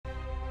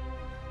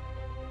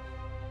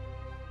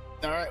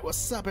Alright,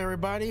 what's up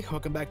everybody?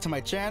 Welcome back to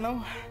my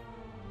channel.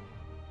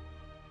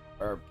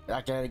 We're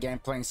back at it again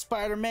playing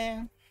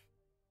Spider-Man.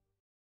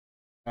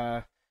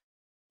 I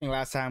think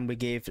last time we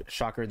gave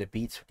Shocker the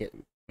beats.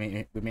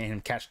 We made him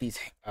catch these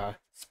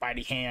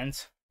Spidey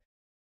hands.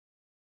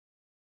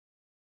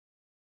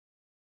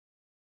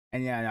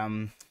 And yeah,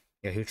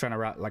 he was trying to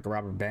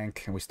rob a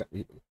bank, and we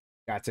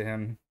got to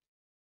him.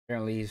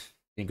 Apparently he's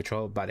being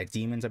controlled by the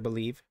demons, I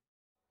believe.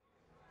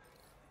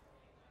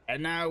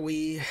 And now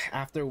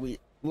after we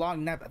we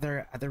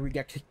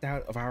got kicked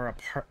out of our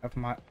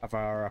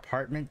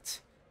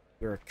apartment,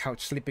 we were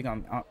couch sleeping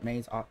on Aunt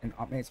May's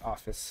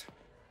office.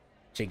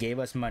 She gave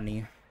us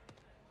money.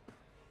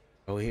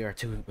 Oh, here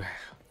too.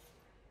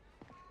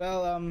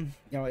 Well,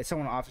 you know, if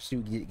someone offers you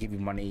give you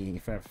money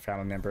for a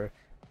family member,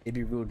 it'd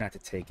be rude not to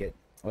take it.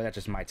 Well, that's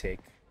just my take.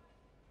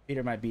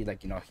 Peter might be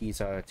like, you know, he's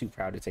too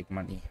proud to take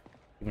money,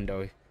 even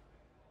though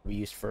we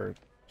used for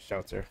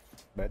shelter.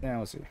 But then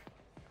we'll see.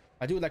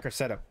 I do like our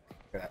setup.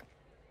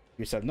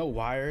 You said no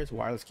wires,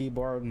 wireless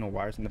keyboard, no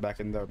wires in the back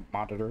of the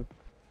monitor,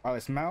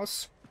 wireless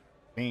mouse.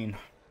 Mean.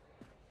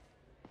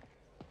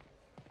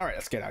 All right,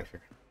 let's get out of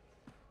here.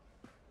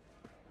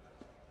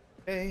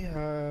 Okay,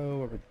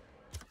 oh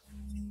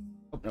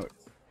no,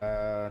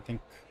 I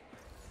think.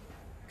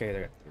 Okay,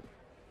 there.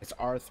 It's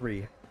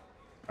R3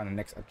 on the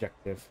next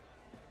objective.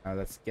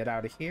 Let's get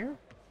out of here.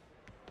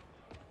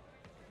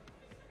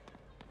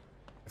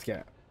 Let's get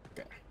out.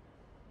 Okay.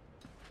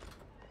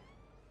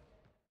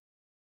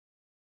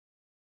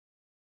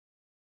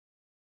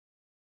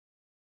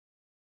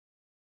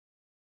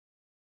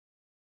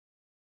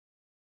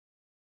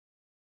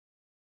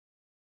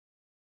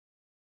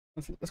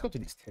 Let's go to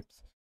these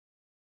tips.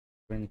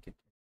 When you get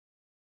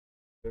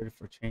ready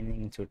for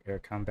training into air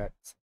combat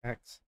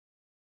attacks.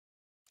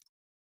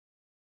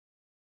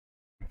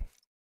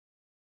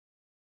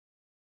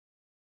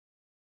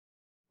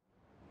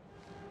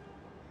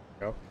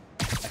 Go.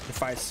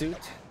 Electrified suit.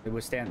 It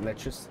withstand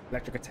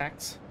electric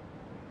attacks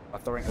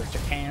while throwing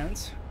electric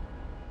hands.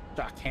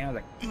 Shock hands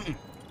like.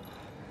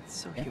 It's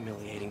so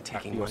humiliating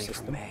taking money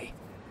from May.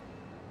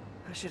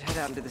 I should head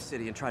out into the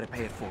city and try to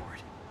pay it forward.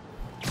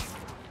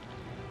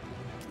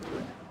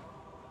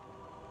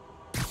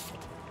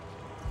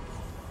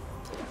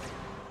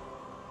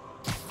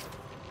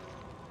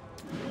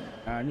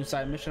 New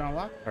side mission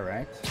unlocked. All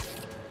right,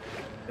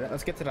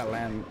 let's get to that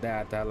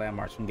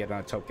landmark and get on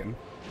a token.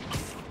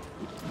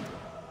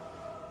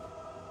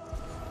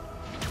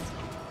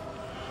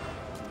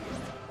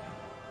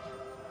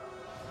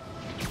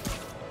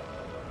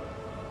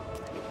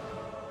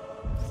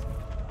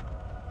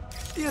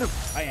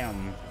 Beautiful. I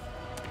am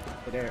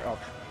there. Oh,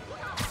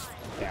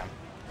 damn.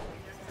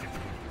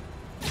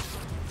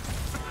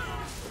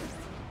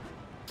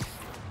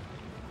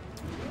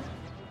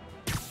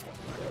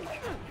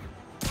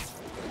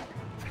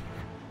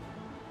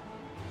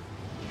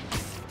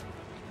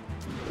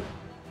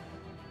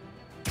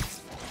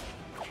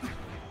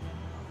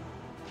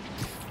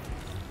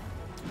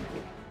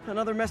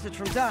 Another message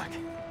from Doc.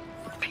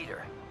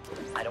 Peter,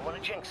 I don't want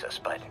to jinx us,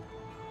 but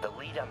the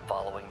lead I'm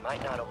following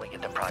might not only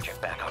get the project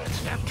back on its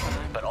feet,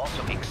 but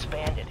also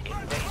expand it in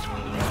ways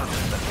we never could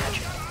have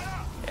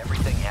imagined.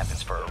 Everything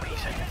happens for a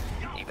reason,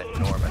 even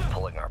Norman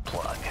pulling our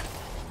plug.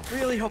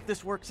 Really hope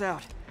this works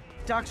out.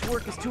 Doc's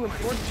work is too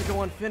important to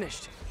go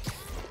unfinished.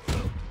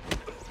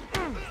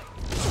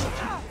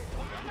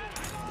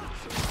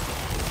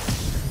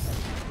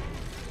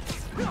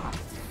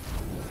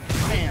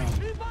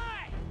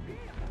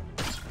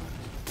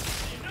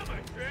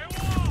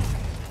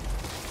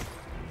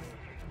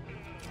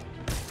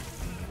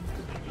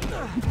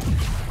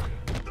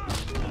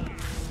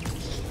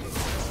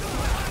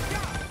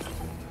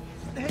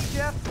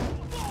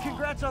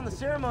 On the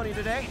ceremony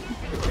today.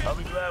 I'll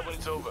be glad when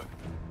it's over.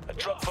 A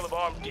truck full of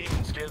armed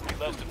demons scares me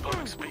less than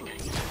public speaking.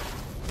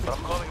 But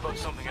I'm calling about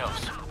something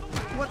else.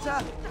 What's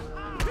up?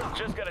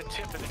 Just got a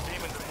tip that the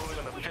demons are moving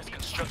on the 5th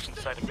construction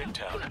site in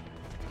Midtown.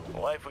 My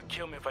wife would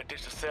kill me if I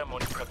ditched the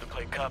ceremony prep to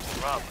play cops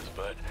and robbers,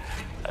 but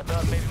I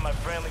thought maybe my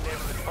friendly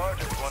neighborhood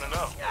partner would want to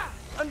know.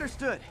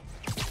 Understood.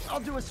 I'll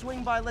do a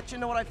swing by, let you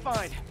know what I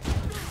find.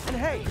 And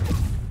hey,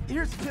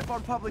 here's a tip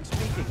on public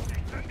speaking.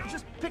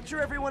 Just picture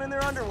everyone in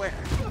their underwear.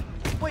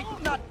 Wait,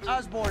 not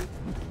Osborne.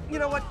 You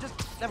know what? Just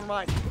never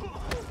mind.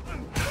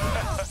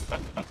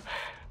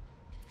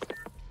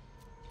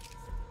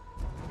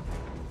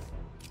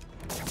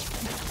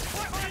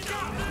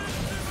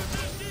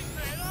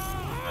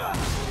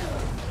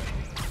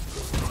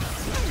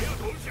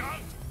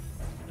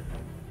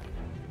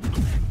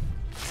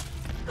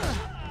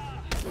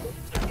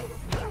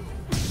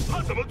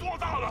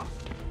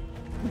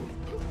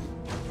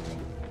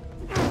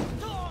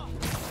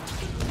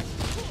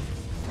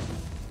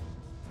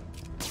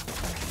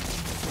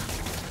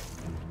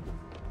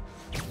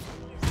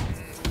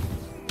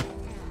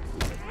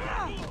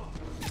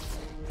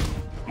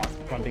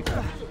 One big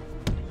one.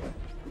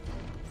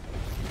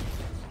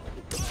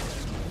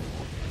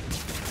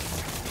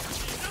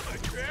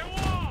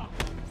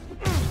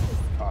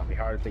 Oh, it'd be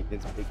hard to take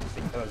this big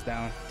fellas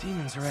down.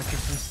 Demons are after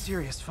some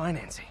serious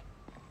financing.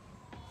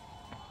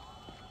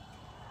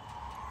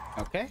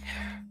 Okay.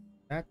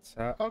 That's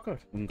oh good.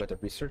 We can go to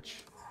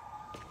research.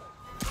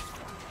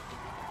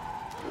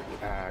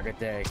 Good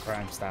day,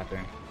 crime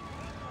stopping.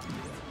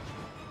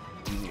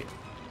 Yeah.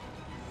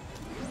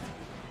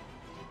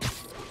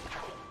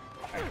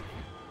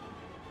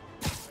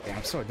 Yeah,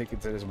 I'm so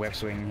addicted to this web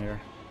swing here.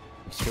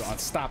 I just feel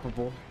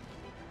unstoppable.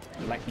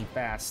 Lightning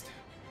fast.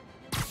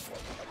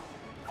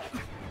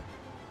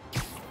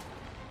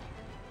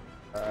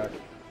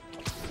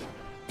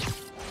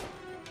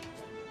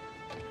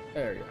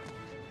 There you go.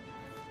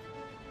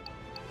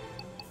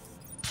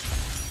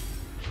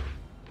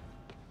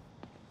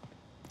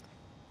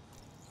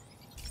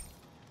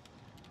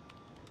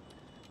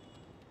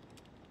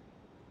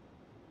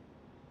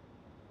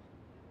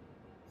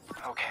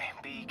 Okay,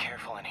 be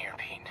careful in here,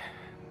 Pete.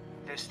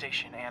 This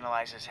station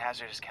analyzes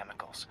hazardous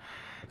chemicals.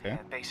 Okay.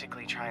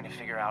 Basically trying to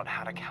figure out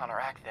how to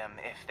counteract them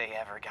if they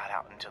ever got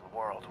out into the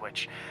world,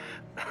 which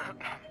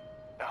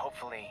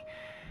hopefully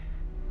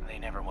they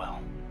never will.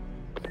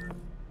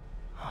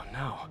 Oh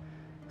no.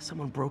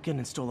 Someone broke in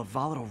and stole a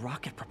volatile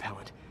rocket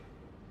propellant.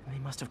 And they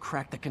must have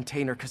cracked the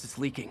container because it's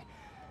leaking.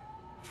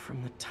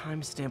 From the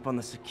timestamp on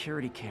the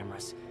security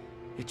cameras,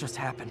 it just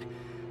happened.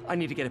 I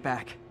need to get it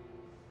back.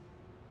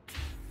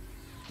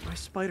 My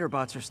spider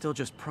bots are still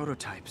just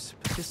prototypes,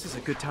 but this is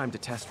a good time to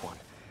test one.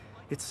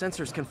 Its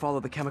sensors can follow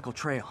the chemical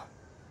trail.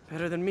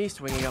 Better than me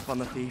swinging up on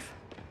the thief.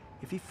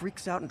 If he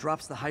freaks out and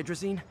drops the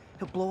hydrazine,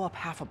 he'll blow up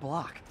half a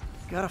block.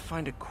 Gotta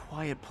find a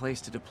quiet place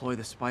to deploy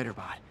the spider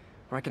bot,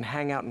 where I can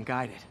hang out and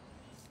guide it.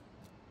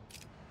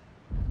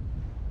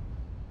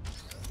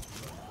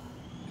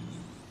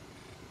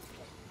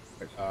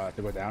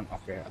 To go down?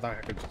 Okay, I thought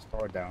I could just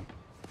throw it down.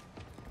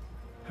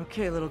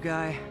 Okay, little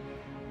guy.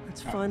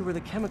 Let's find where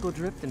the chemical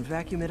dripped and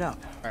vacuum it up,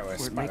 Alright, well,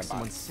 before it makes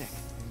someone sick.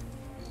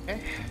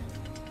 Okay.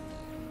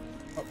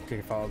 Oh,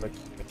 okay, follow the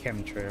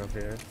chemtrail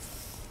here.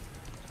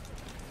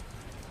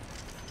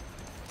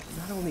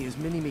 Not only is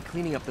Mini-Me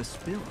cleaning up the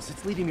spills,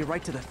 it's leading me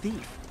right to the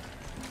thief.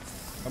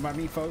 Come by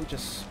me, folks,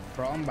 just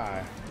crawling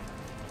by.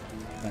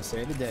 And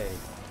say the day.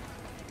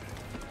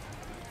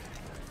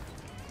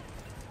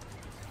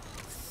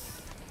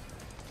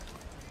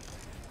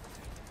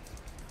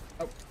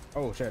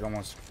 Oh shit,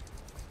 almost.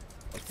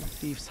 The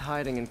thief's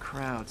hiding in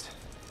crowds.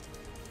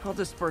 I'll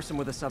disperse him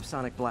with a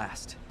subsonic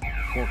blast.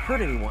 Won't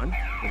hurt anyone,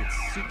 but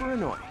it's super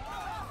annoying.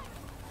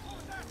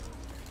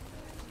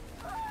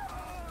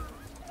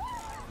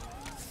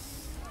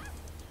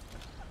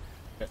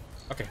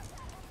 Okay.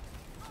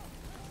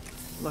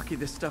 Lucky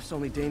this stuff's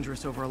only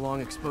dangerous over a long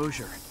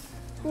exposure.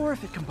 Or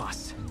if it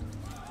combusts.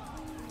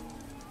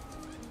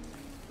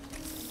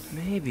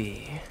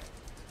 Maybe...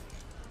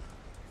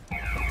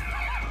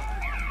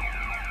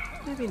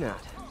 maybe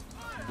not.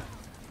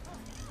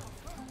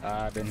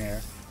 I've been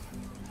here.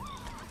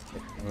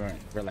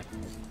 We're like...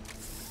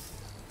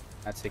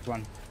 Let's take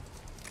one.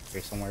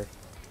 Here somewhere.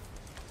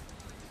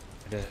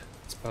 I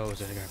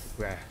suppose I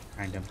gotta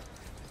find him.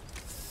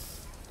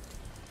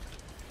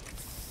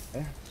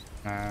 Okay.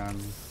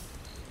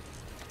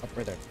 Up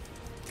right there.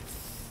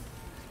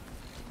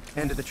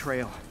 End of the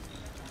trail.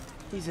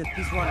 He's running.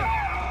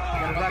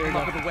 Gotta wrap him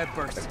up with a web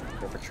burst.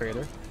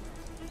 Perpetrator.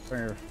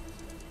 Where?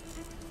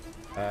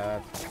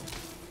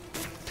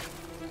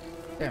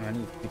 Damn, I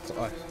need to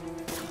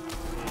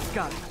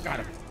Got him. got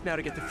him. Now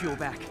to get the fuel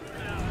back.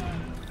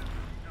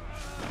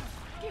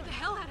 Get the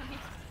hell out of me.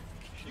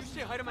 You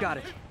say hi to my Got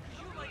it.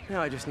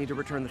 Now I just need to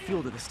return the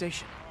fuel to the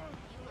station.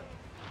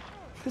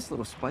 This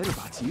little spider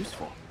bot's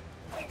useful.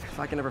 If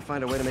I can ever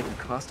find a way to make them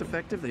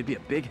cost-effective, they'd be a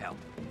big help.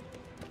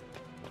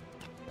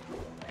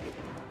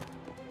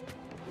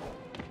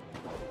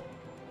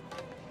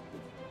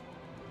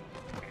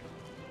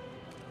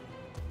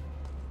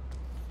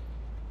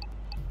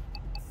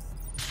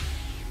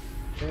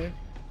 Okay.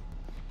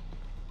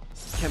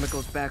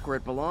 Chemicals back where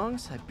it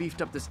belongs. I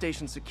beefed up the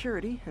station's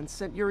security and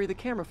sent Yuri the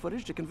camera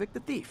footage to convict the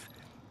thief.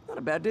 Not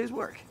a bad day's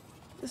work.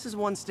 This is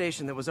one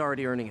station that was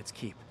already earning its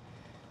keep.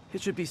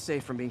 It should be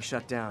safe from being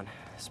shut down,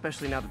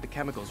 especially now that the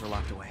chemicals are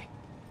locked away.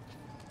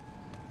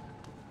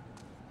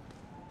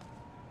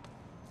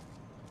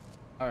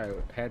 Alright,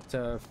 head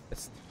to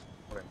Fist.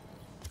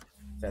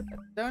 That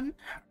done.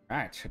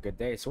 Alright, a good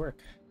day's work.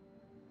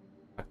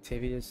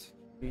 Octavius,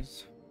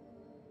 please.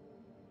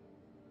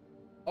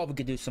 Oh, we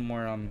could do some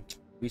more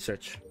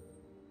research.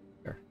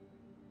 Here.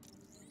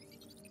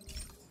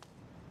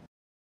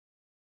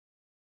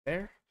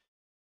 There.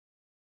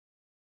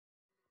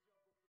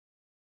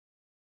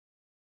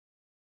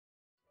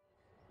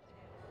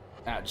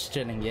 Ah, just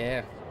chilling,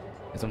 yeah.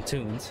 And some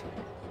tunes.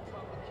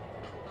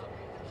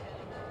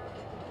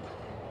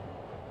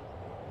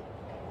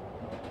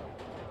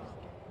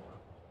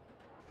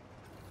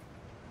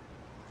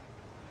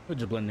 We're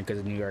just blending because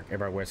in New York,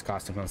 everybody wears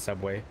costumes on the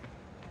subway.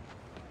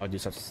 I'll do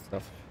such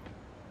stuff.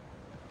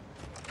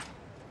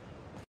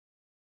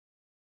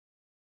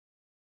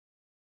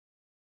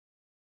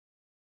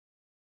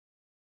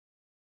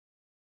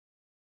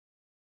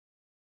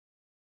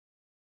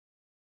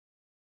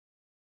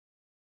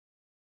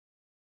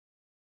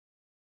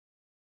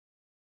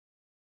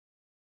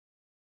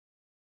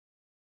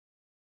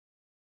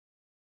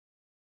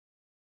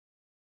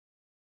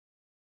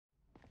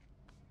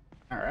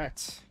 All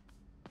right.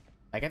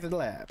 Back at the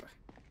lab.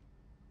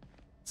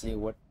 See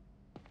what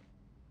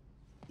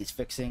he's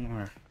fixing,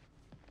 or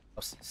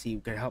I'll see if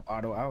we can help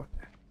Otto out.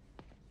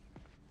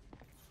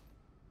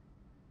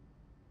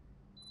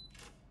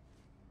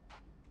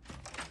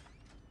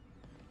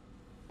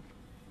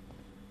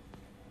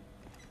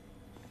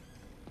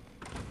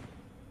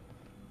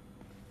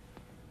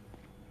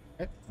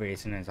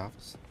 Ray's in his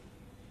office.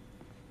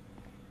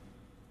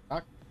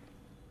 Doc?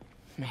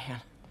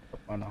 Man,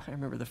 Oh no. I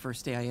remember the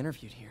first day I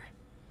interviewed here.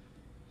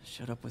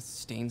 Showed up with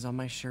stains on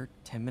my shirt,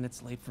 10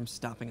 minutes late from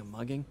stopping a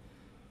mugging.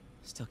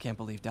 Still can't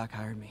believe Doc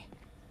hired me.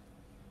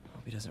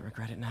 Hope he doesn't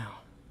regret it now.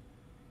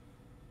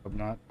 Hope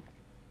not.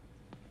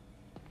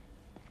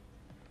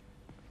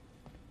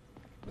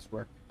 Let's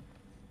work.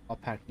 All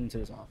packed into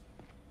his office.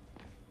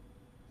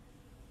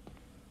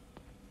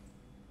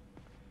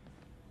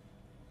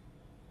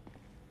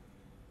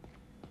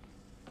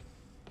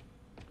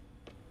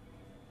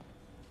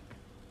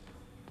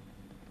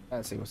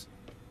 Let's see what's.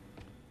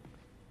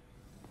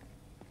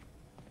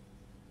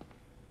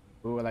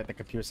 Ooh, I like the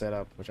computer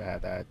setup, which I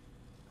had that.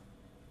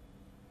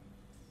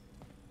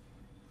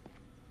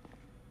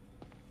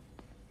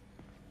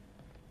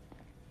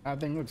 I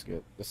think it looks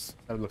good. This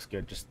looks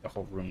good. Just the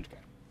whole room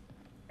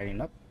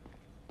getting up.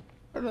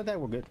 Other than that,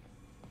 we're good.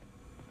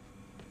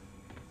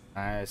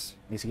 Nice.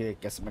 Needs to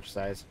get some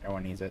exercise.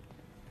 Everyone needs it.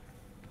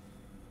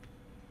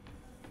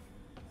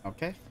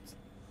 Okay.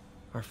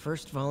 Our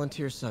first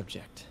volunteer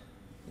subject,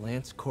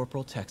 Lance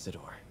Corporal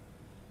Texador.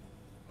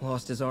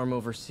 Lost his arm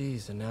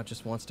overseas and now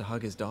just wants to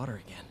hug his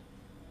daughter again.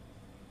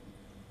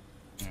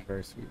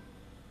 Very sweet.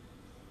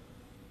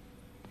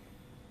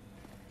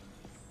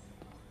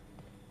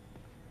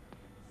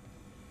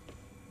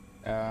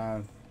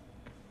 Damn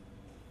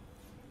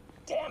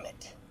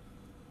it!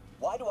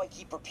 Why do I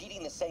keep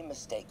repeating the same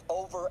mistake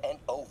over and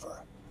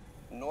over?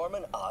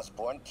 Norman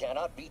Osborn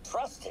cannot be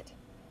trusted.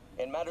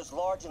 In matters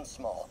large and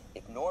small,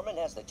 if Norman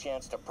has the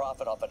chance to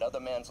profit off another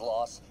man's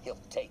loss, he'll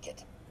take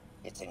it.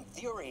 It's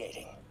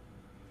infuriating.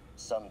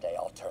 Someday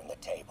I'll turn the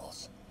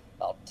tables.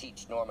 I'll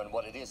teach Norman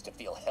what it is to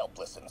feel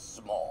helpless and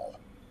small.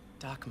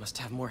 Doc must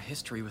have more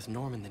history with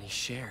Norman than he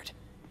shared.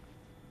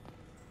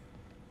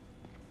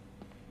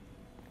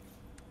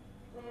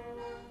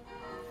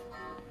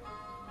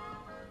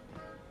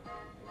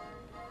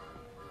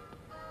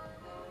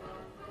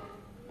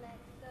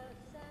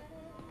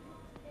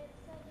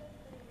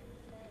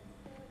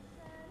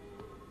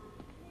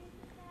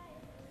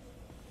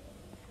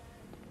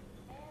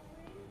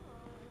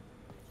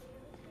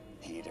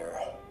 Peter.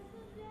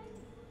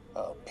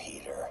 Oh,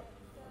 Peter.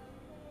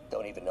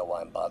 Don't even know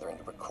why I'm bothering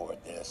to record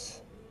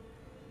this.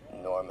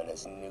 Norman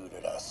has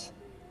neutered us,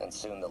 and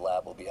soon the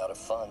lab will be out of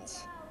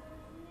funds.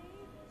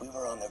 We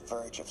were on the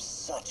verge of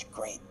such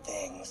great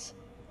things.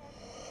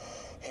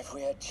 If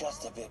we had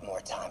just a bit more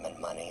time and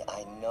money,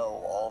 I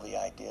know all the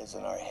ideas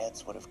in our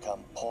heads would have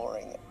come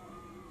pouring.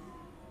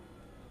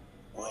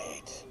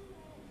 Wait.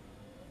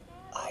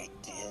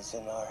 Ideas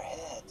in our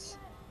heads.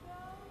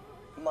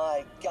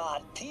 My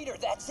God, Peter,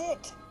 that's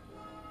it!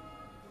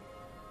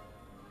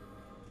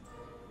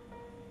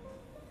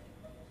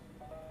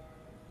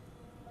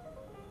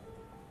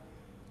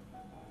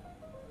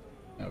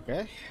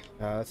 Okay.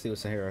 Let's see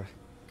what's here.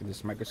 Get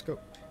this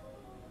microscope.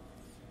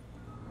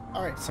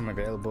 Alright, some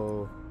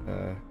available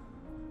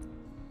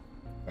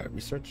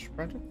research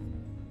project.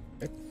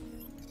 Okay.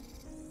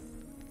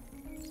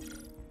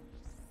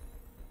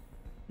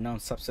 Known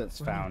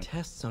substance Running found.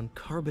 tests on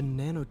carbon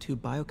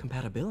nanotube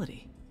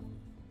biocompatibility.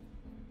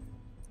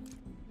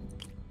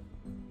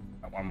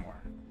 One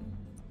more.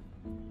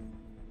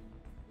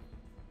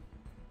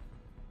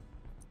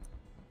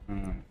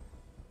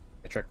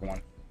 The trick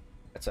one.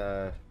 It's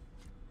a.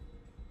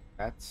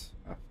 That's.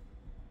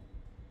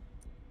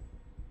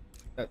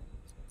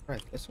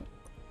 Right, this one.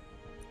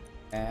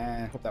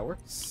 And hope that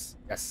works.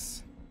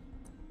 Yes.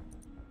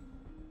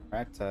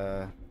 Alright,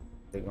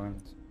 big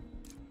ones.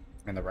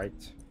 On the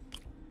right.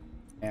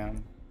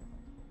 And.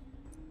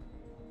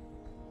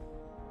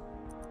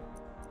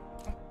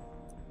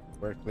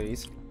 Work,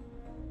 please.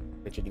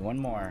 Bet you need one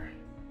more.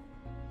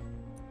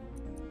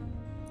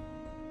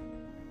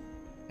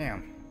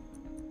 Damn.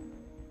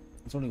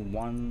 There's only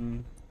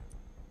one.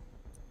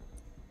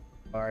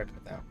 Alright,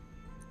 put that.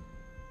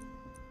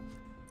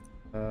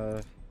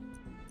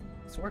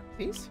 Let's work,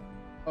 please.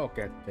 Oh,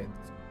 good, good.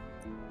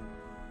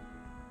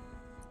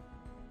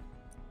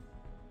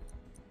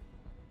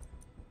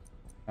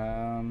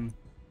 Oh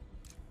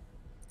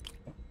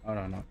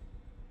no.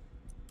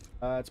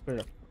 Let's put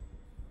it up.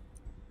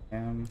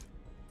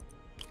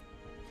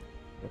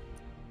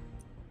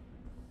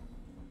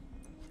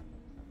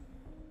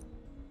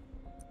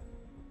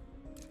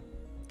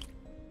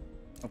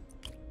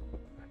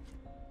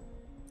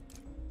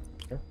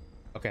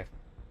 Okay,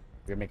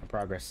 we're making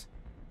progress.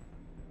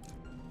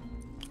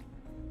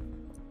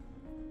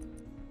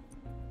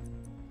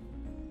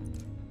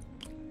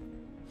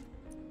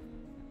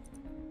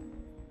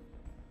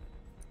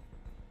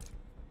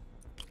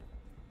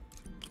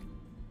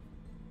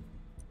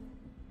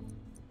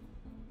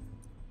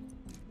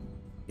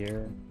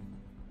 Here.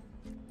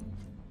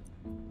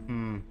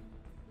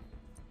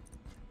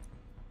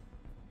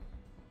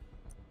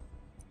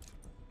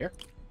 Here?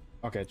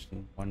 Okay, just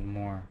need one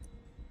more.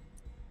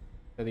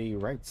 To the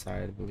right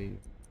side, I believe.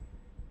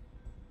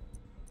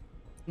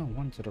 No,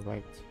 one to the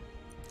right.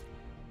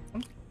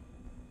 Hmm?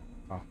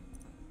 Oh.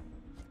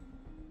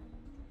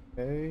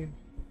 Okay.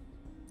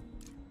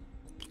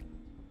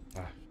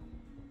 Ah.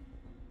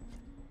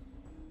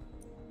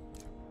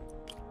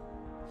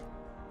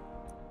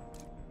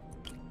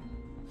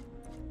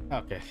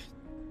 Okay.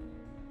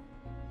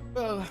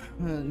 Well,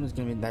 it's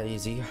gonna be that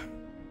easy.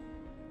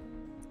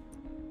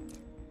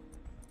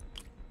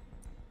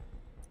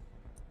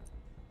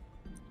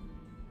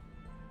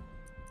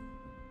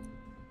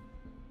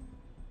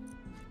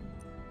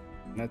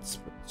 Let's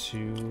put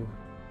 2.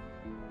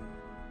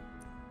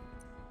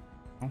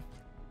 Oh.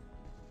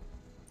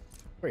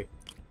 3.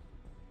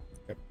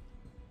 Yep.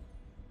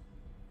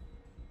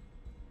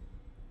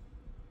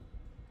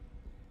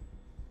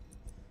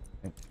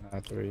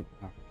 3.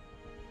 Oh.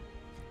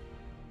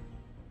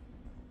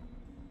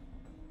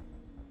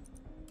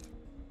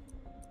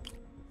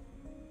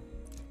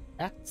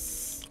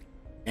 That's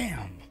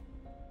damn.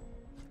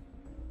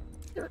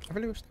 I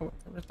really wish I thought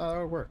that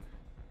would work.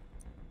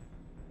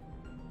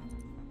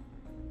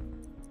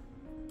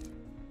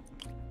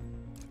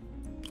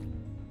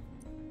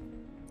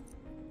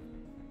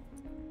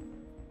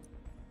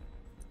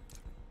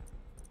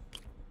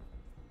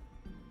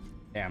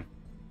 Damn.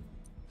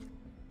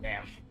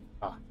 Damn.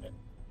 Oh, shit.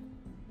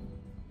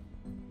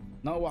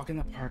 No walk in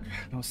the park.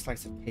 No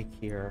slice of cake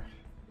here.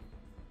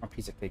 Or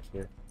piece of cake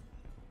here.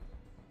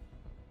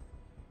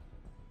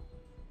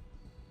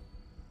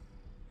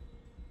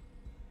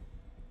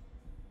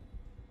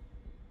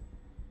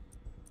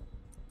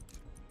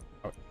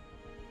 Oh. I don't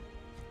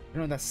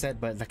know what that's said,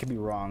 but that could be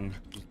wrong.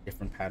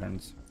 Different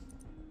patterns.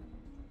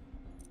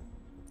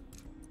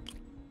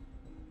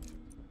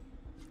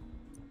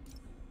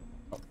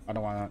 Oh, I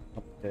don't want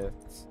to.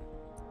 This.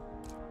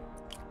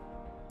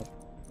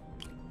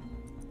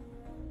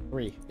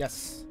 3.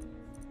 Yes.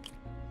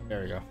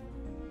 There we go.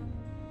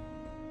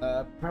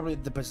 Probably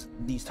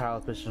these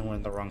tile positions were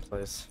in the wrong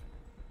place.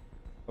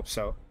 Hope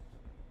so.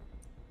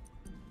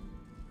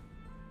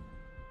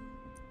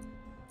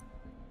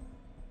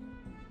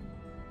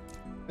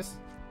 This.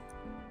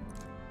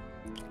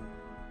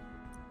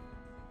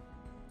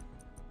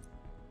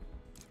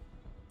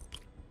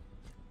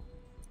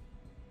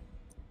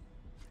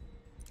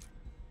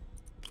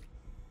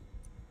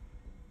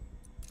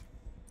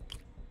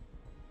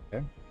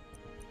 Okay.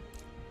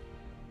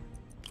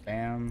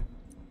 Bam.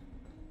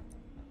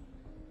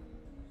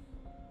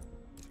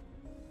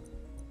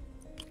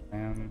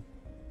 Bam.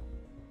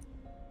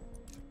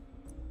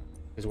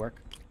 Does it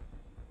work?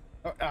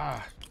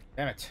 Oh,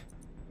 damn it.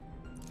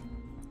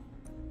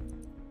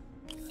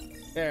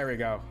 There we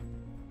go.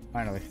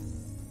 Finally.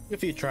 A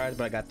few tries,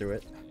 but I got through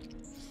it.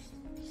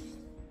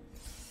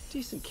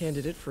 Decent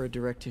candidate for a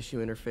direct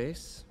tissue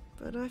interface,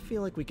 but I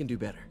feel like we can do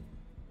better.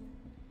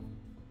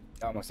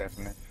 Almost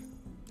definitely.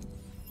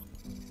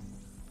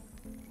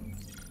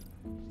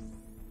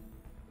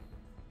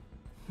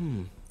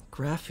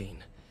 Graphene.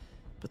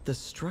 But the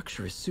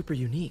structure is super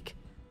unique.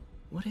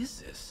 What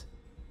is this?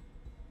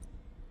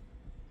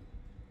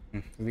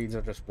 These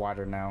are just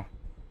water now.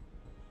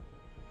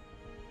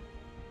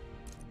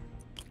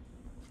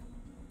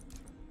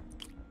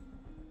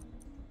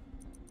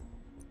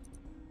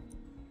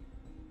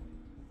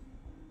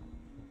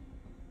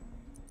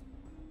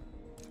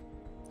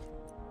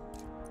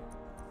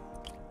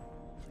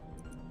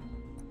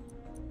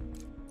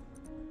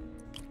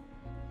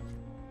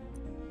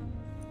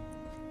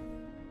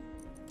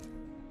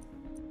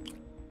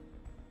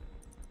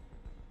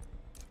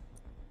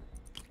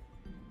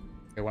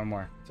 Okay, one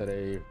more. To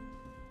the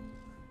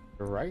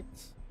right.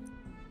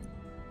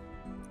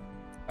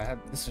 I had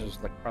this is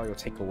like probably will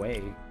take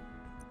away.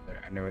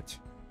 There, I knew it.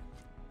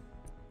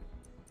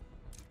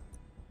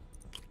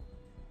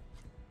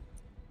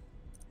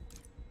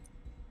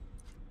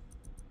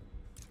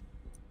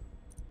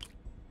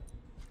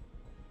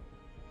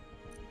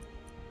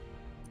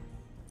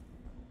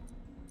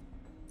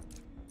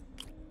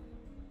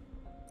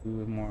 Two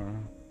more.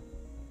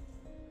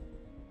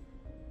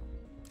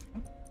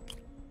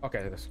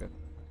 Okay, that's good.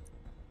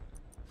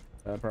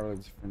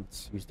 Probably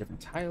use different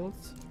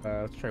tiles.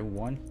 Let's try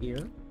one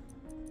here.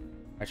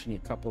 Actually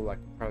need a couple, like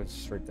probably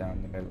straight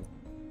down the middle.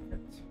 Right.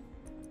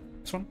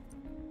 This one.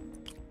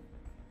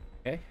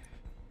 Okay,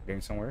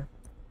 getting somewhere.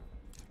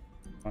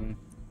 One.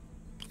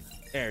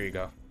 There you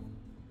go.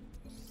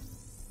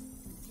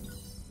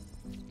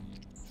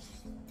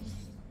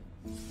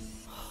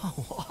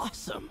 Oh,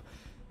 awesome!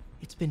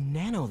 It's been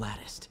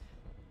nano-latticed.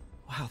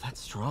 Wow, that's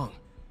strong.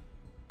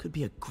 Could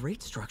be a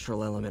great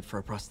structural element for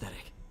a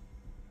prosthetic.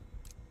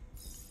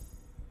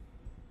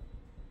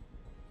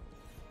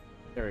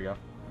 There we go.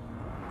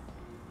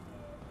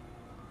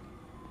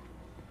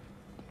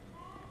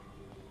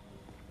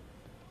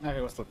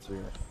 Okay, let's look through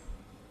it.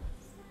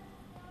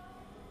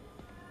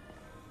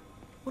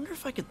 Wonder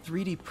if I could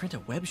 3D print a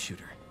web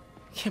shooter.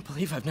 Can't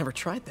believe I've never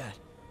tried that.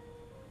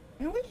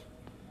 Really?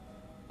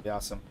 Be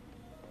awesome.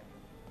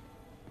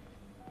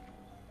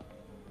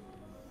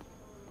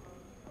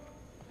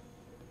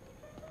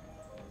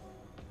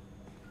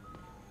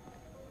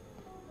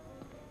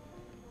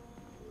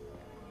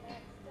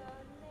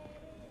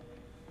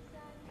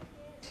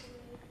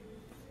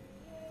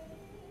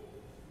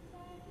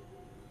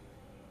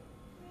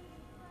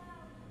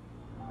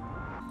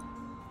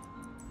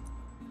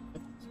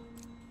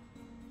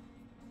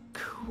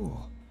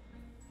 Cool.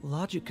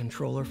 Logic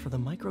controller for the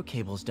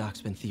microcables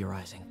Doc's been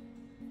theorizing.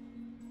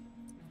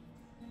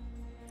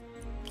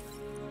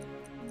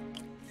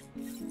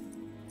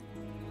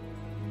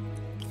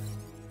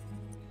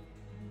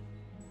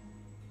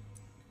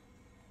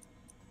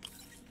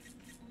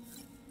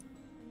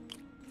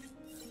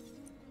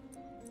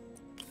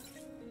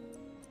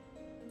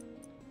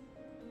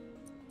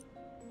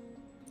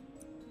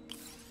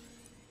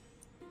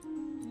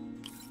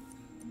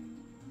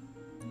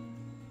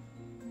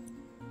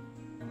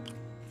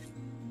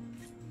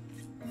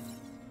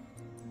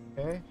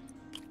 Okay.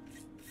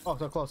 Oh,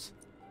 so close.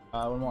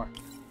 One more.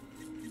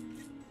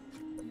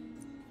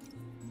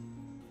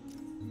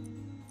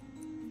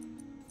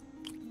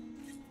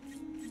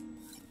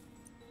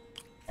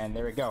 And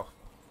there we go.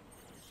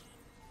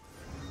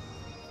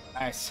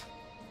 Nice.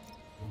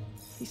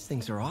 These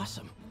things are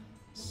awesome.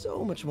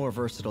 So much more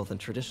versatile than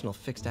traditional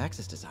fixed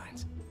axis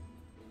designs.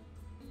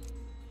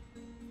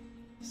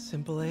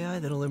 Simple AI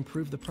that'll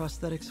improve the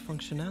prosthetics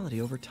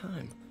functionality over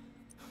time.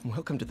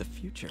 Welcome to the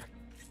future.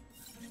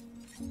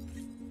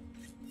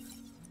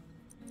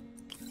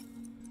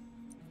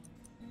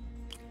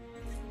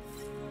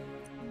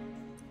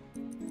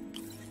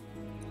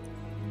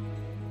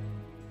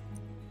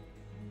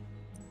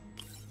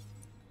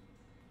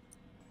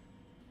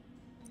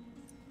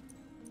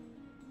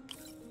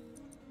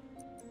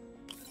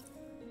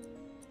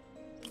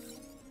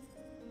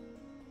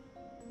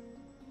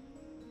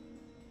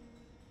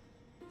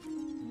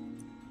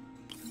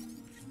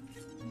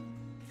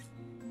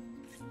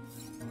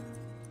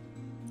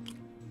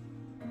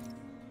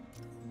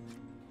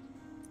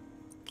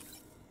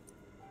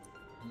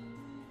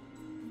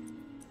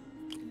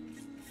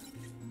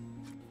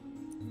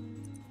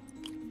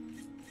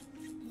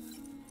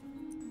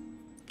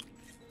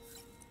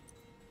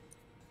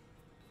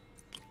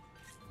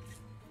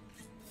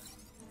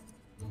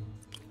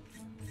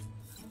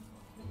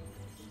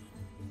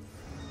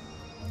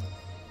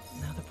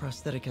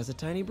 Prosthetic has a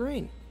tiny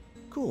brain.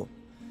 Cool.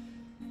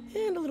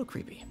 And a little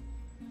creepy.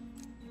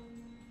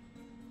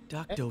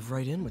 Doc dove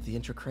right in with the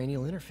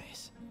intracranial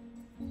interface.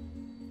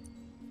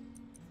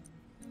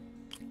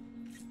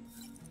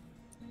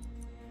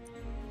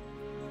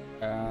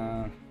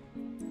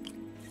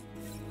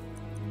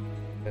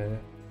 The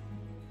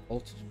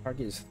voltage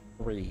target is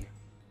 3.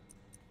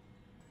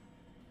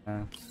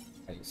 It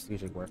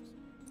usually works.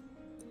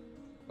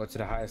 Go to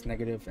the highest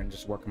negative and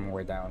just work my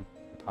way down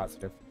to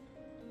positive.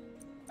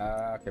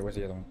 Okay, where's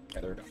the other one?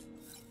 Yeah, there we go.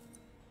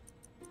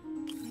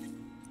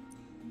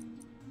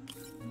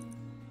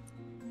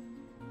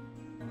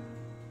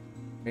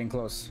 Getting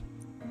close.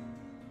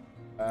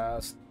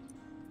 I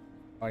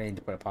need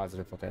to put a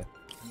positive, okay.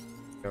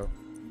 Go.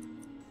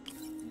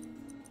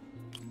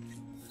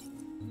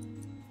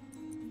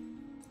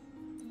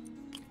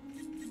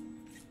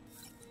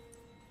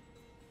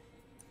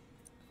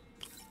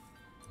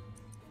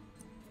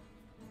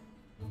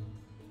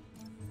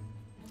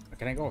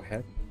 Can I go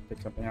ahead?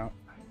 Pick something out?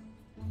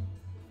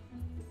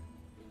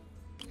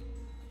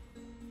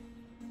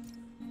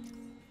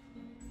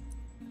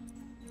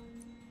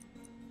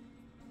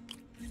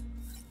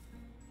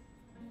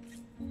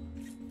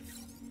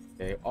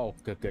 Okay. Oh,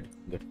 good.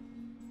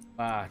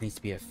 Ah, it needs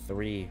to be a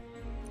 3.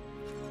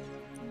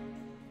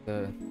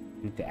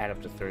 Need to add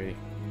up to 3.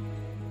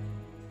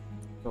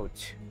 Go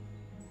 2.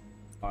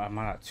 Oh, I'm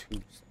on at 2.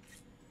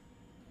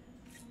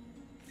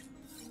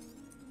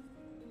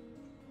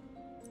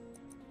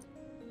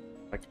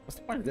 Like, what's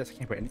the point of this? I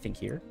can't put anything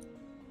here.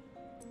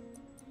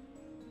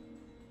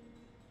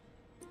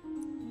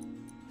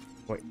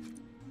 Wait.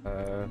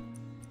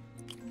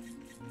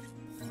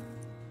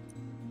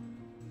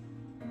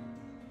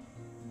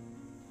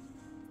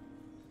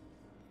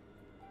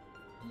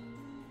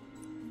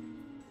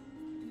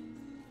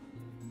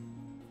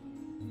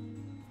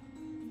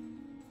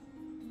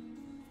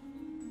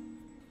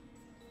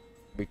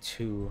 Be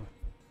 2.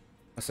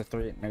 That's a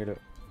 3. Negative.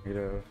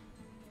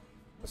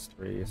 Plus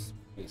 3 is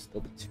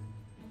still be 2.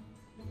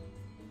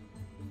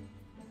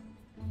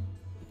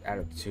 Add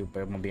up to 2,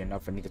 but it won't be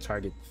enough. I need the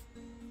target.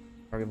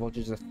 Target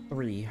voltage is a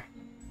 3.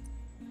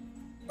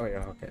 Oh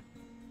yeah, okay.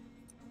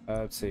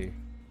 Let's see.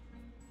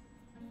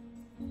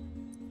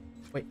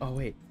 Wait, oh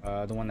wait.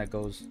 The one that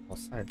goes all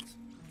sides.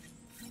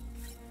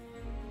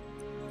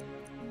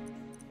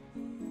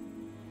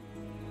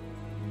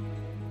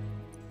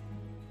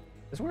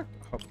 Does this work?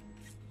 Oh.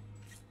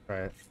 Try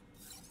it.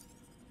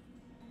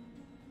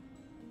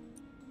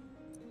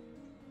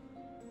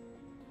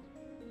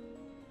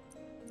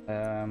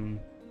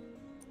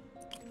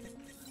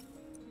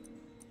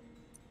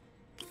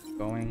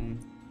 Going.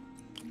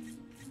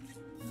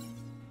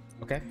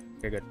 Okay,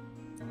 good.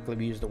 Let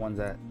me use the ones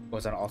that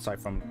goes on all side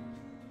from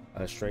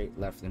straight,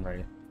 left, and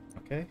right.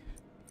 Okay.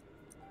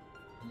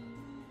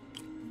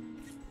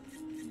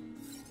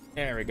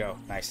 There we go.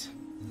 Nice.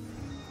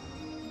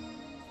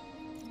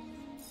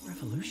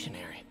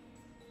 Revolutionary,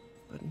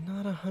 but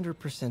not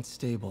 100%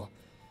 stable.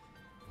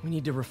 We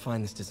need to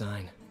refine this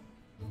design.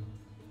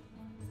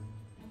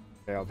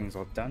 Okay, all things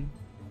all done.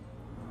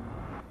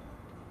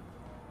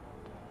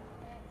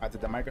 I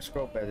did the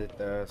microscope, I did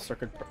the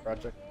circuit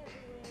project.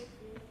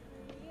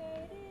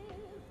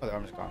 Oh, the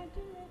armor's gone.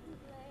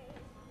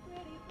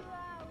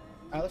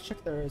 Let's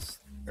check their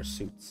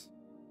suits.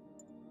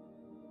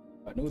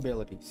 New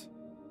abilities.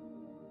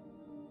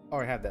 Oh,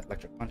 I have that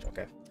electric punch.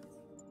 Okay.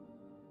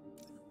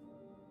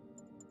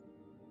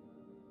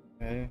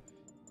 Okay.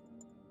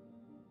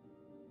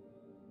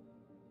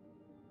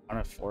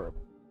 Unaffordable.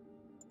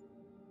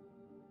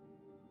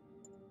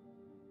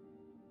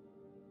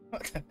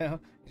 What the hell?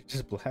 It's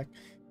just black.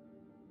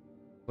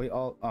 We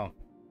all. Oh.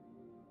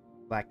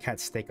 Black cat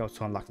stakeout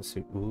to unlock the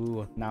suit.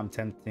 Ooh, now I'm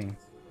tempting.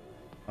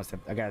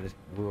 I gotta.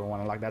 We want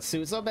to unlock that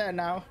suit so bad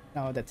now.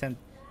 Now the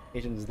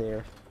temptation is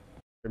there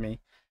for me.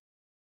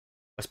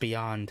 What's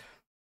beyond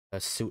the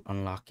suit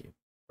unlocking?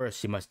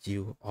 First, you must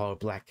do all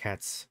Black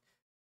Cat's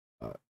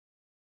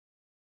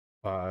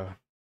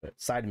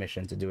side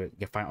mission to do it. You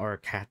can find other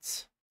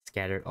cats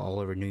scattered all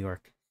over New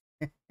York.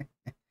 All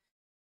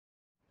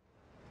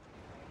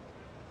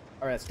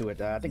right, let's do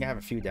it. I think I have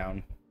a few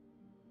down.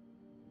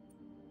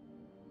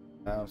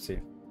 Let's see.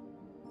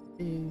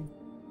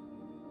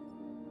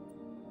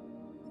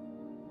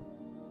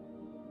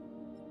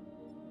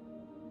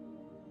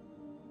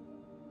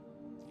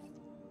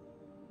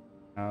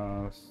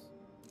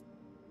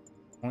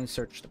 Only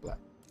search the black.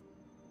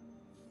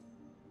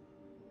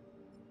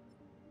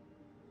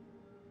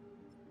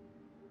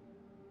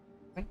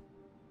 Okay.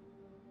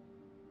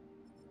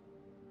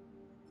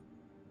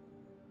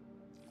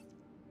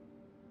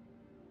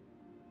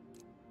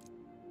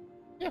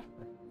 Yeah.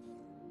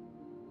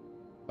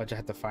 But you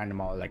have to find them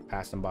all, like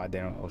pass them by,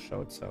 then it'll show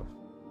it, so.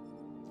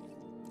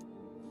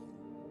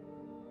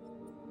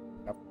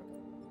 Yep.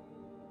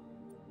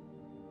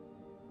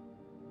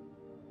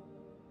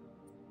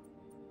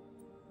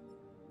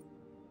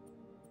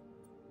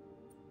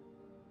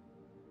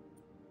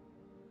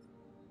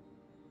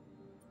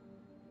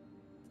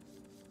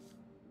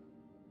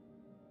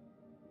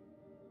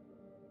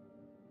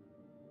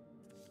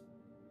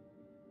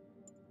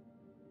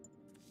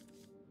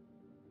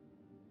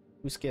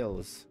 New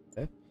skills.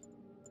 Okay.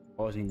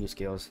 Always need new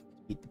skills to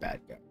beat the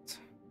bad guys.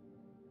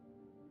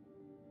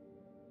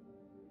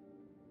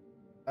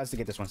 That's to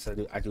get this one, so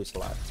I do this a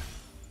lot.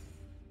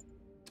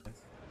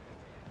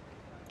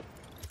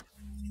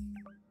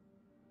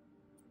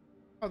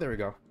 Oh, there we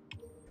go.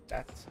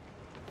 That's.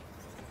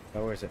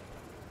 Oh, where is it?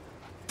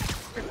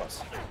 Here it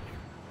was.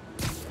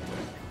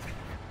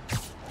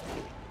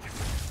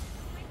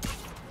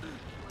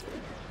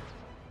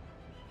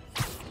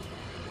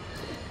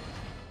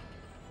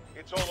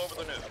 It's all over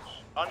the news.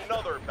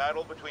 Another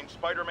battle between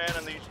Spider-Man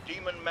and these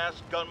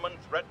demon-masked gunmen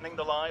threatening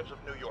the lives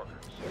of New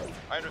Yorkers.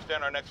 I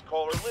understand our next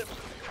caller lives in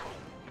New York.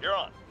 You're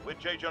on with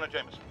J. Jonah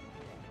Jameson.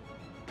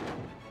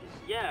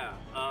 Yeah,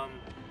 the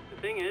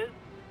thing is,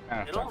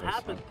 it all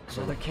happened.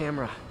 Another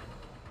camera.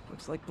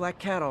 Looks like Black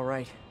Cat, all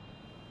right.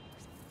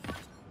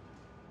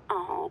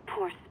 Oh,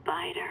 poor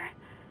Spider.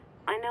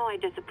 I know I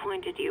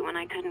disappointed you when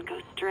I couldn't go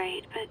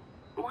straight, but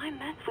why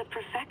mess with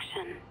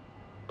perfection?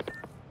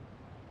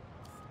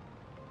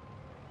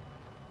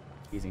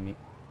 Teasing me.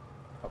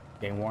 Oh,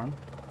 getting warm.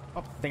 Oh,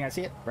 I think I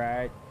see it.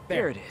 Right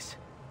there it is.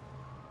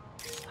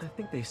 I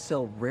think they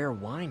sell rare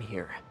wine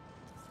here.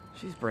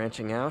 She's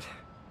branching out.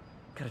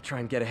 Gotta try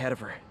and get ahead of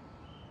her.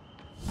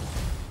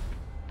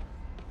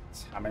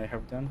 How many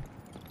have we done?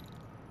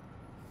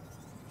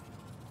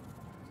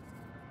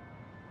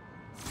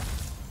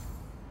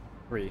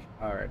 3.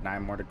 All right,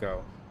 9 more to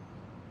go.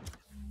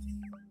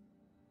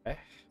 Okay.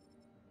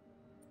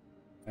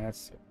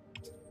 That's it.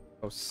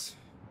 Close.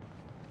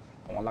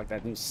 I want to lock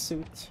that new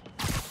suit.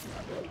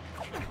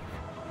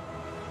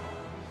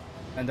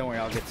 And don't worry,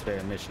 I'll get to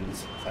the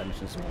missions, side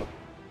missions. A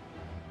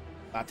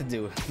lot to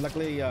do.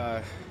 Luckily,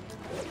 a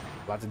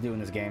lot to do in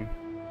this game.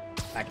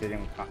 Packed it in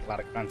with a lot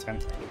of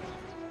content.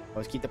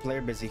 Always keep the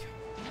player busy.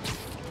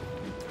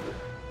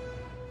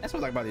 That's what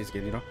I like about these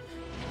games, you know.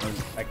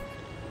 Like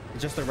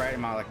just the right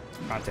amount of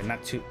content,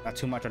 not too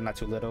much or not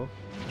too little,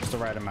 just the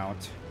right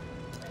amount.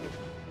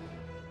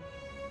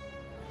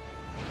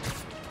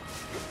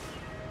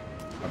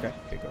 Okay,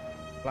 here you go.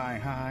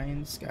 Flying high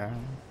in the sky.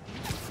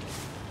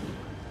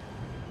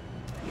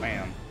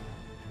 Bam.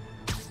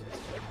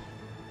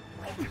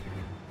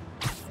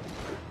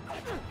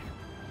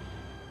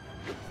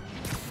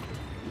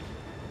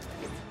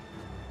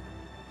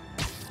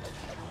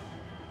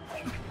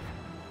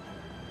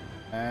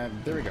 And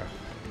there we go.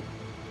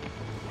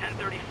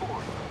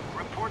 1034.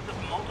 Reports of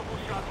multiple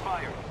shots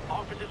fired.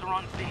 Officers are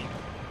on scene.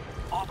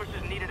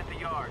 Officers needed at the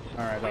yards.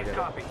 All right, Please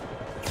copy.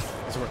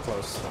 So we're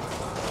close.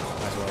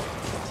 Might as well.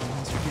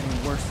 Things are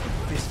getting worse than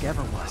Fisk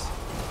ever was.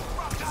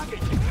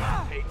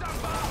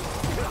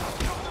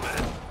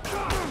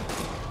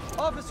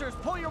 Officers,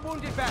 pull your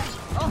wounded back.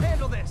 I'll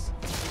handle this.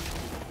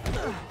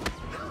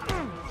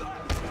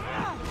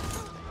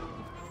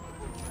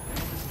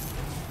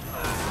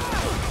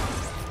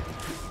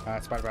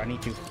 Spider-Man, I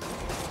need you. Who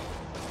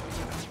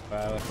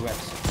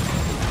else?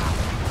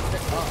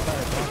 Oh,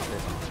 sorry,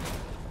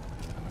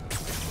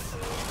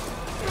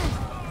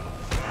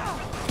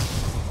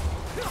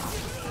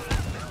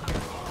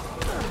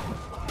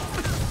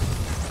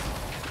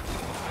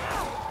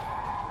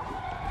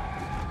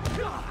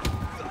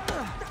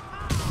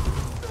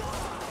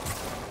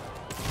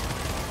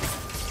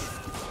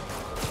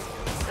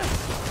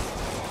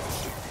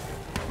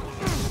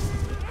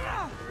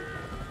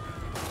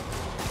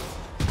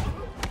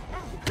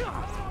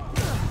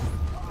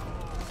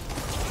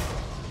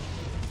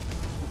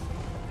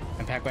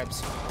 Attack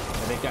webs.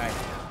 The big guy.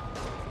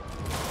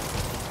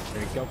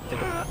 There you go.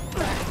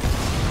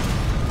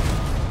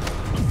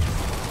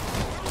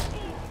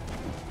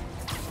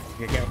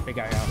 Get big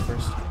guy out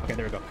first. Okay,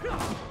 there we go.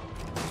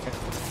 Okay.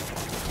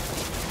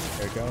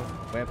 There we go.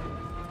 Web.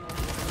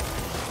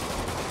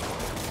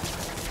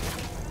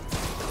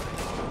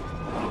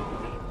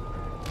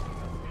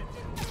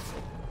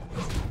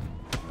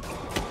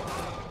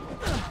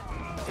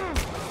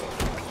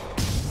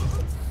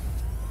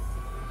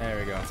 There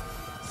we go. I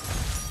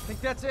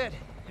think that's it.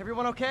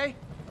 Everyone okay?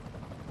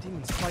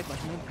 Demons fight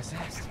like men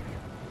possessed.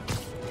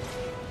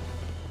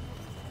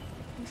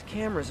 These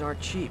cameras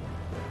aren't cheap.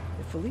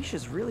 If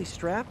Felicia's really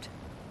strapped,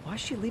 why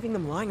is she leaving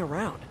them lying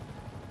around?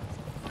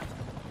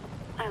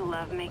 I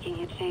love making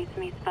you chase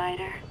me,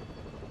 Spider.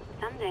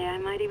 Someday I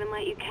might even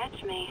let you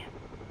catch me.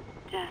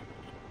 Just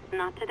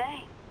not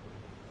today.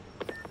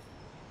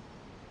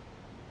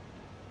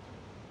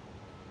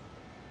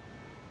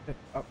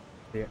 Oh,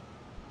 yeah.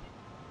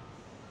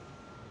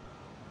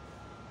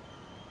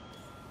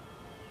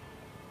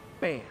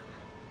 Bam.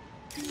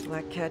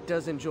 Black Cat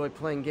does enjoy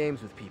playing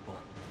games with people.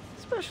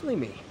 Especially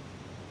me.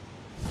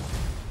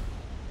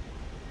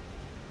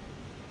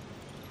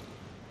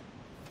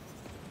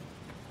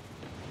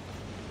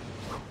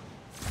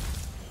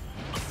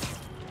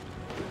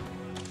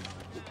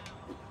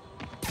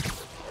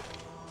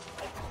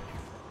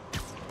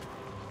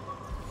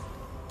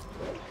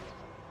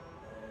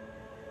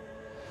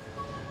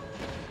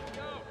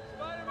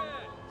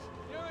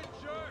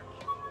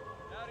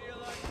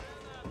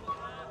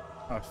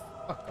 Oh,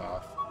 fuck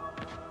off.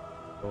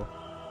 Cool.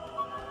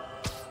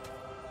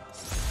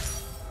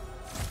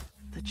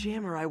 The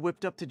jammer I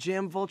whipped up to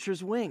jam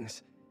Vulture's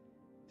wings.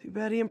 Too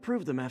bad he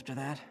improved them after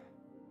that.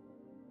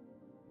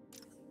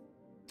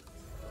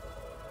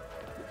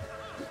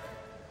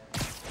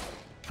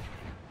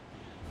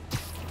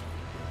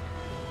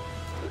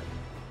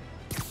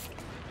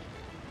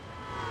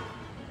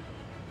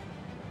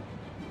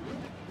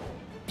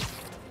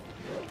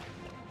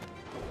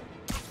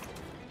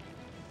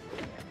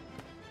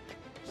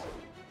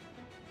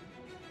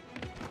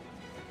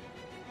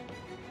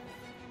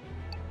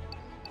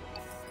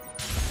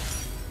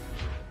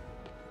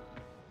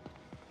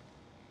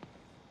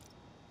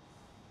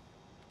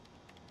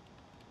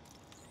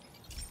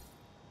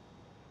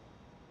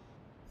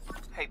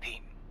 Hey,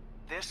 Pete.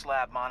 This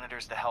lab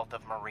monitors the health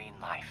of marine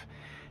life.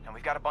 And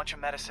we've got a bunch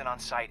of medicine on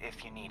site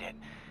if you need it.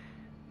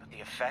 But the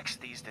effects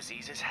these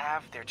diseases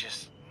have, they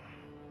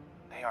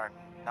are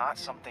not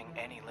something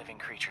any living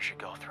creature should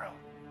go through.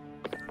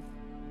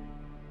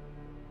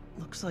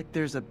 Looks like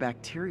there's a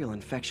bacterial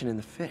infection in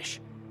the fish.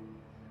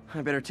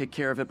 I better take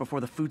care of it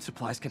before the food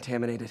supply's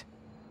contaminated.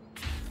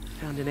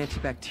 Found an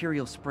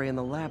antibacterial spray in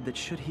the lab that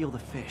should heal the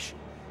fish.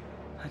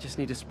 I just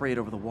need to spray it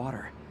over the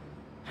water.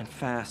 And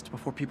fast,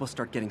 before people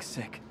start getting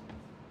sick.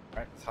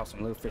 Alright, let's have some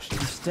little fishes.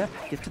 First step,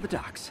 get to the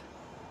docks.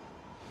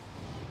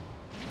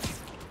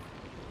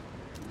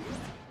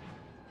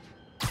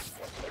 I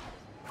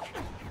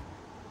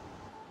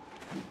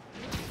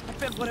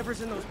bet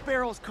whatever's in those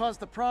barrels caused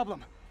the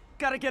problem.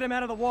 Gotta get him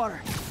out of the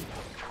water.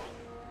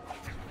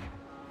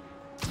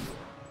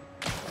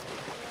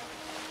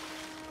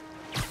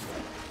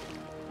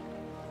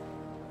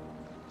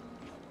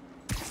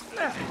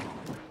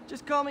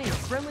 Just call me your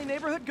friendly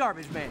neighborhood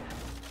garbage man.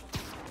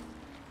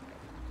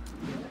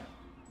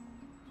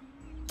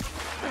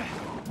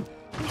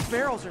 These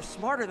barrels are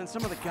smarter than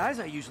some of the guys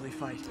I usually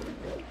fight.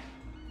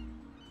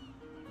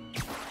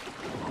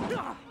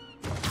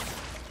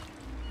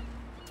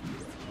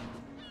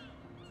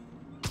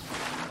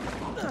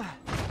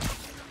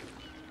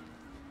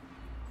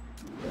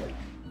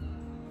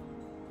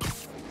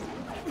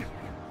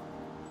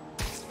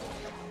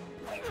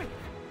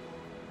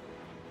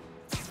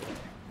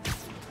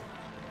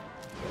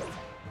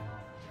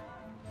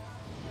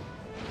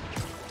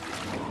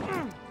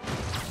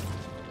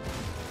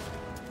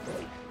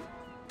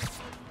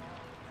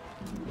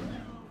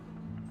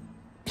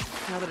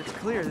 Now that it's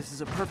clear, this is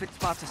a perfect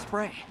spot to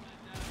spray.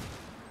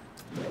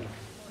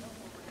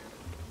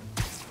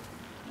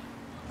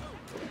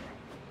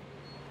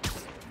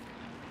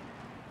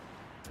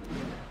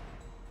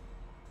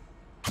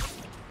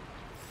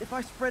 If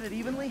I spread it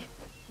evenly,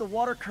 the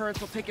water currents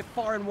will take it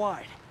far and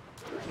wide.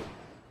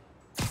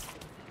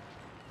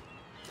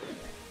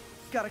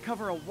 Gotta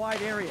cover a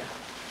wide area.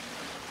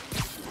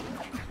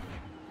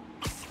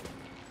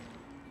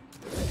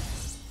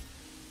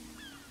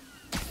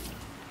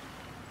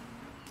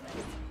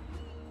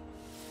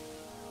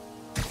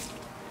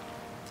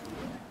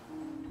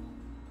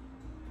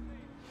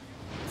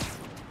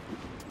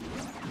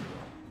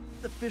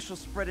 The fish will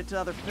spread it to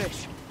other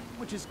fish,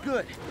 which is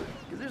good,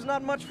 because there's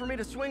not much for me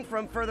to swing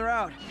from further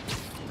out.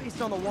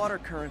 Based on the water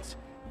currents,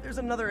 there's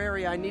another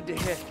area I need to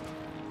hit.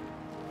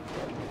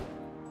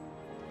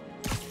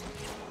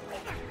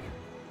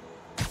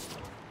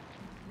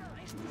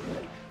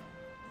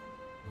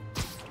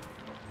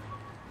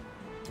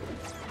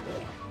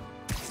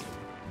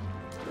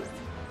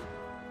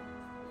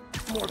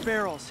 More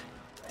barrels.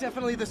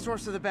 Definitely the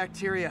source of the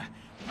bacteria.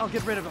 I'll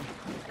get rid of him.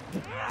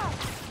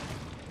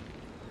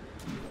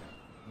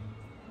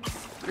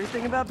 Great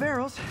thing about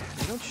barrels,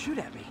 they don't shoot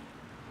at me.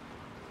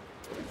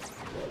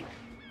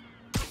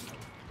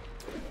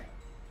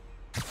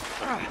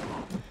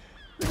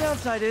 The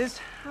downside is,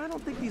 I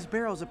don't think these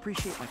barrels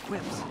appreciate my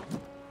quips.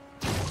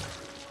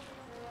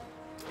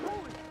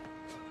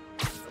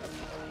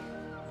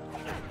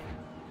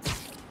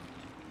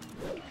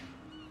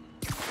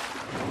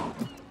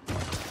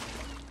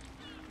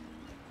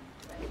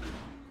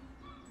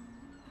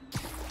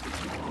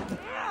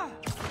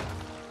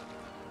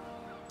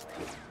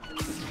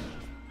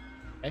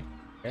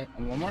 Okay,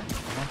 and one more.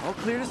 All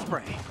clear to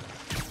spray.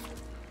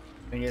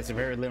 I think it's a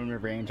very limited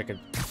range. I could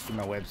do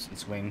my webs and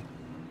swing.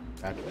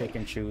 Got to pick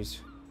and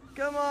choose.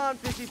 Come on,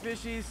 fishy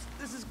fishies.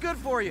 This is good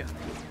for you.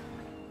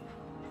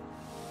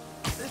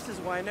 This is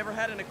why I never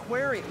had an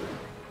aquarium.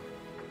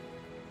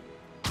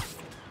 I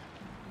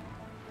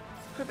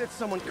bet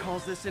someone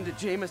calls this into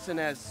Jameson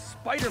as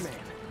Spider-Man,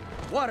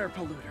 water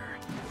polluter.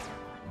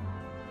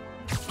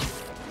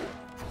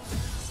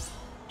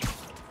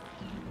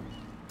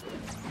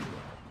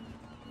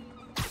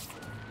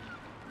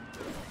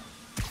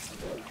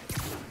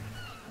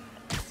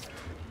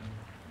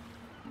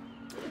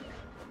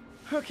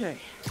 Okay,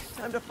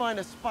 time to find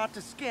a spot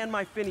to scan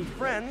my finny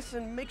friends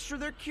and make sure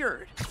they're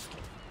cured.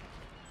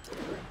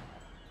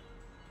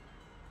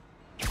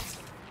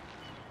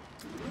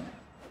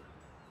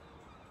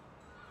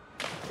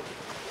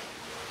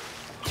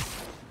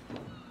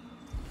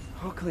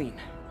 All clean.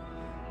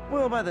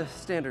 Well, by the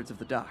standards of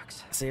the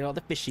docks. See all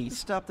the fishies.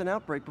 Stopped an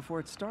outbreak before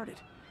it started.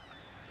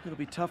 It'll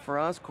be tough for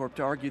Oscorp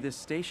to argue this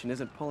station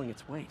isn't pulling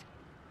its weight.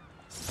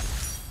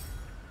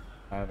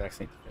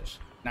 Vaccinate the fish.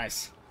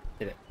 Nice.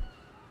 Did it.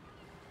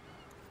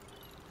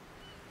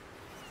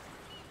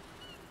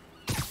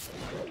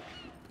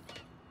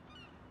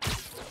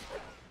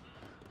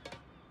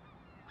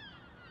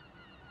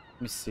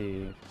 Let me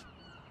see.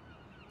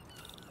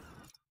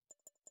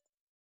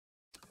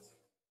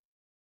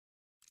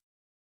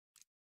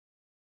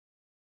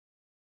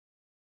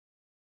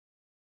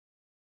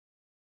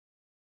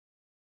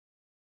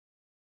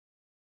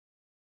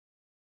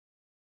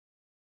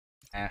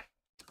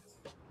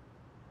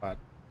 But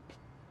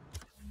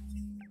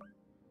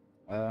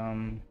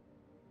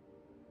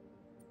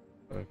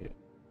okay.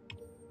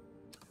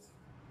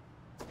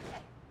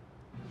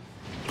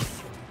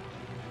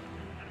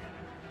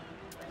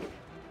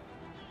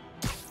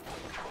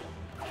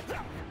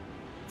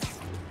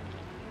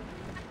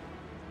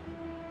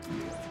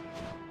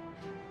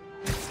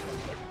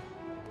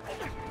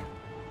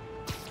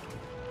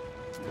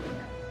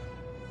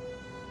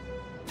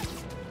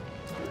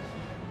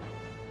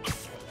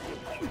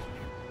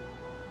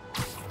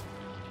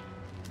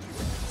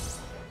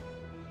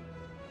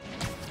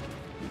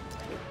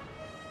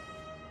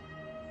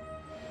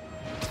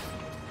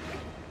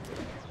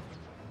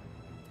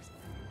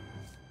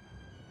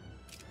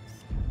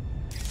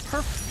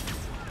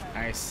 Perfect.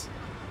 Nice.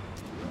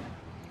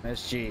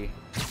 SG.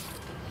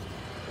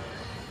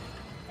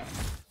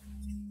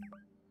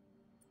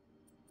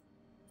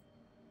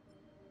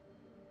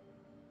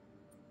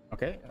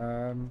 Okay,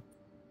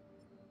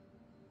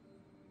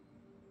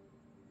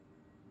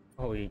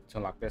 oh, we need to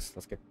unlock this.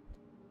 Let's get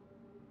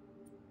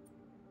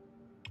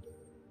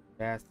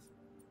that.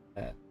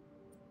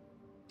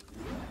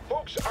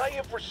 Folks, I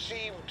have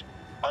received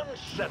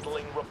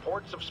unsettling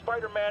reports of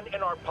Spider-Man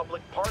in our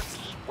public parks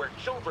where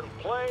children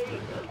play,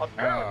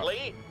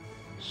 apparently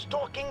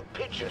stalking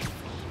pigeons.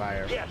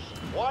 Fire. Yes,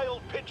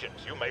 wild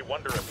pigeons. You may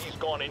wonder if he's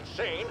gone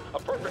insane. A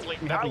perfectly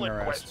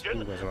valid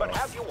question. But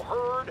have you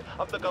heard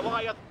of the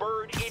Goliath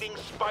bird-eating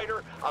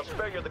spider? I'll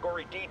spare you the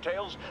gory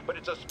details, but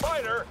it's a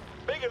spider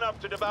big enough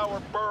to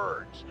devour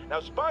birds. Now,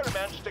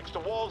 Spider-Man sticks to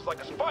walls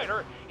like a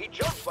spider. He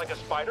jumps like a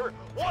spider.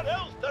 What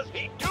else does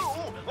he do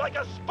like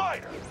a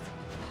spider?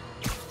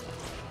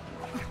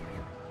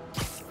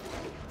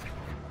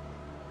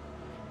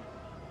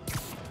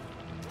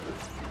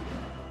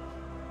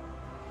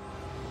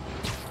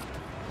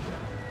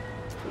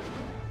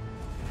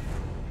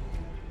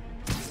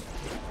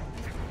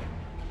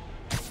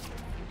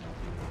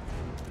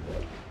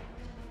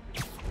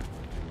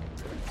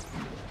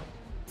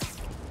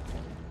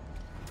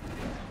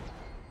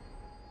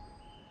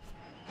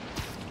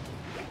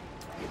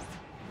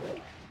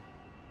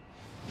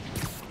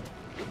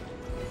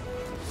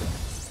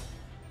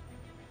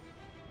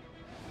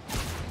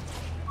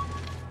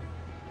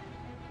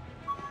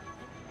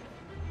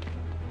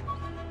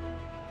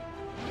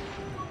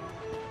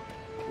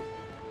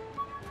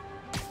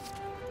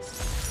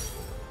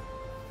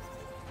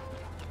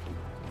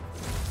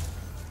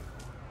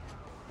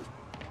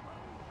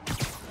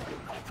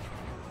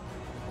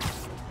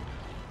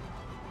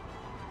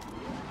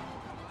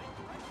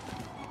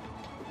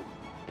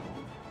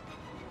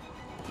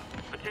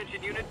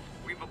 Attention units,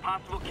 we have a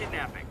possible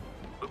kidnapping.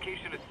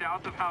 Location is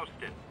south of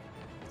Houston.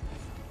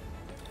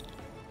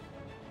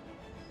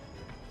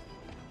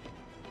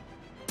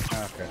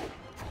 Okay.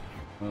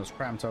 Those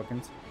crime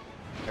tokens.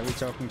 Every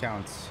token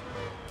counts.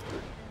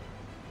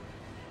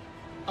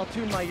 I'll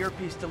tune my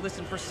earpiece to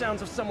listen for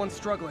sounds of someone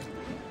struggling.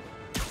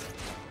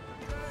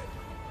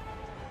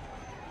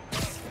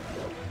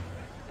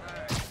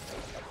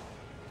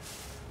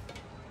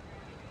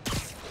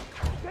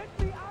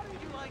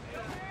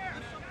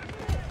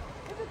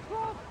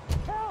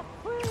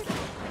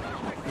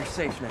 You're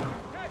safe now.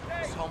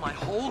 Saw my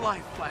whole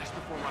life flash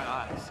before my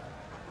eyes.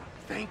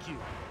 Thank you.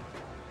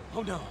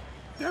 Oh no,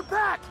 they're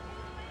back!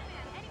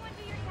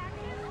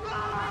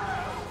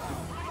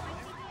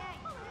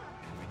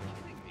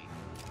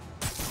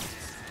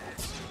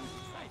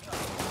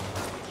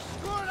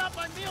 Screwing up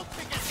my meal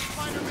ticket,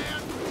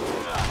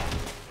 Spider-Man!